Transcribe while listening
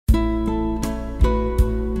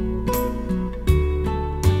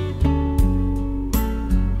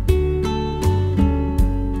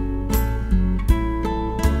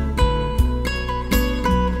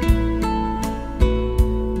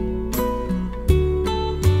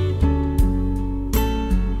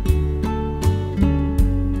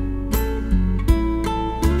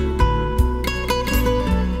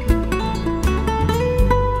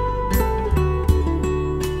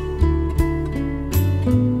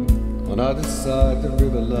either side the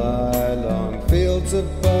river lie long fields of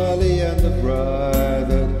barley and of rye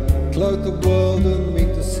that clothe the world and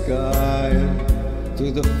meet the sky, and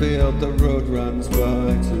through the field the road runs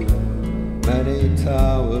by to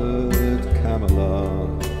many-towered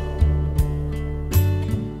Camelot.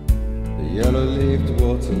 The yellow-leaved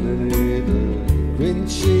waterlily, the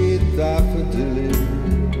green-sheathed daffodilly,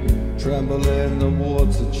 tremble in the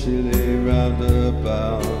water chilly round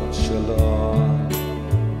about Shalott.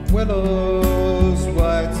 Willows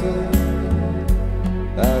whiten,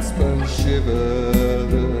 aspens shiver,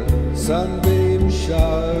 the sunbeam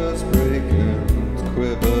showers break and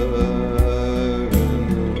quiver, and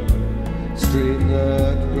the stream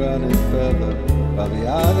that runneth feather by the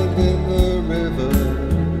island in the river,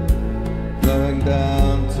 flowing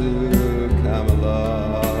down to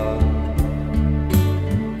Camelot.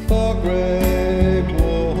 Four great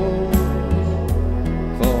walls,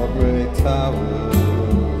 four great towers,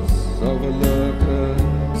 overlook a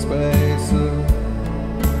space of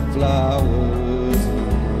flowers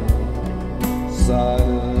and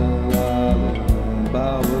silent island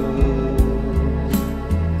bowers.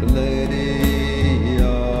 The Lady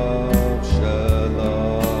of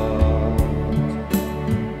Shalott.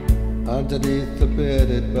 Underneath the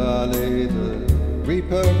bearded barley, the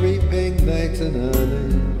reaper reaping late and early,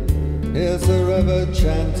 here's the river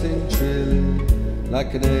chanting trilly,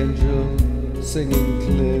 like an angel singing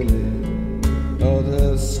clearly, oh,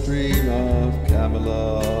 the stream of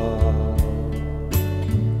Camelot.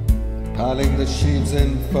 Piling the sheaves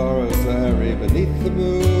in furrows airy, beneath the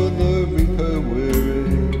moon the reaper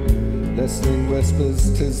weary, listening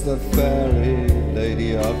whispers 'tis the fairy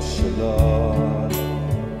Lady of Shalott.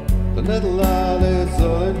 The little isle is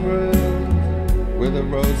all in red, with a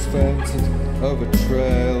rose fainted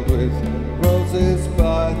overtrailed, with roses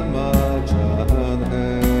by the margin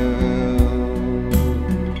held.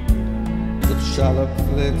 The shallop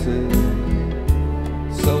flitted,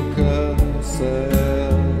 silken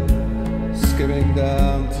sail, skimming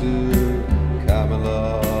down to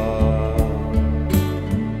Camelot.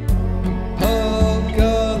 Pearl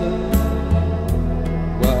garland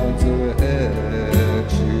winds her head,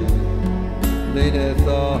 she leaneth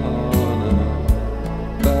on a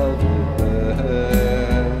velvet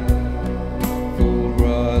bed, full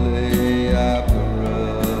royally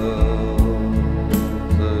apparel,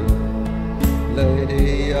 the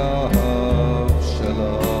Lady of